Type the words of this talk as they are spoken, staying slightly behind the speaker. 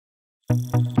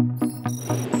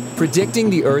Predicting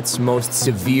the Earth's most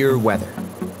severe weather.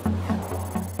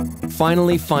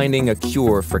 Finally finding a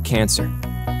cure for cancer.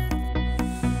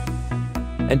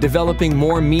 And developing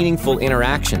more meaningful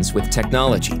interactions with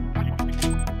technology.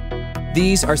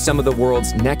 These are some of the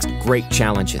world's next great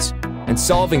challenges, and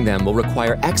solving them will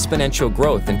require exponential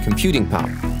growth in computing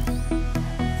power.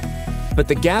 But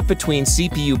the gap between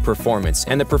CPU performance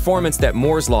and the performance that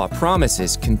Moore's Law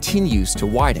promises continues to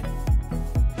widen.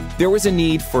 There was a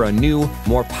need for a new,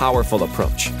 more powerful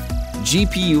approach: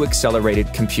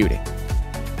 GPU-accelerated computing.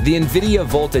 The NVIDIA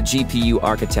Volta GPU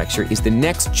architecture is the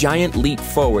next giant leap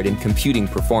forward in computing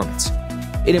performance.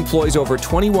 It employs over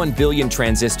 21 billion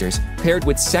transistors paired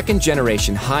with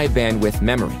second-generation high-bandwidth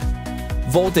memory.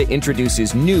 Volta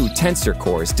introduces new tensor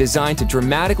cores designed to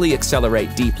dramatically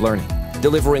accelerate deep learning,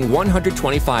 delivering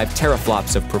 125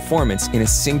 teraflops of performance in a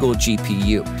single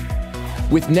GPU.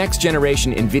 With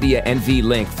next-generation NVIDIA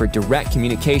NVLink for direct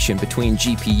communication between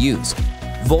GPUs,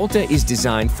 Volta is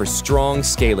designed for strong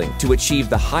scaling to achieve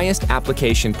the highest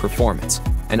application performance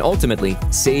and ultimately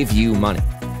save you money.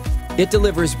 It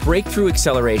delivers breakthrough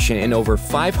acceleration in over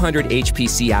 500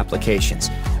 HPC applications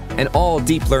and all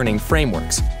deep learning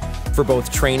frameworks for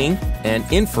both training and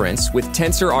inference with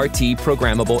TensorRT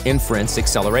programmable inference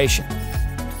acceleration.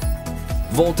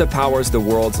 Volta powers the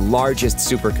world's largest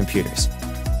supercomputers.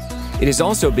 It is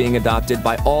also being adopted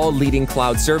by all leading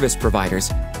cloud service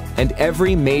providers and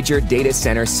every major data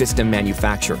center system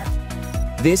manufacturer.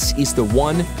 This is the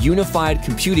one unified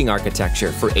computing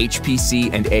architecture for HPC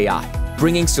and AI,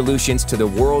 bringing solutions to the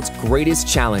world's greatest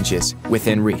challenges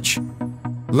within reach.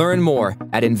 Learn more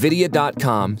at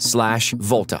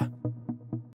nvidia.com/Volta.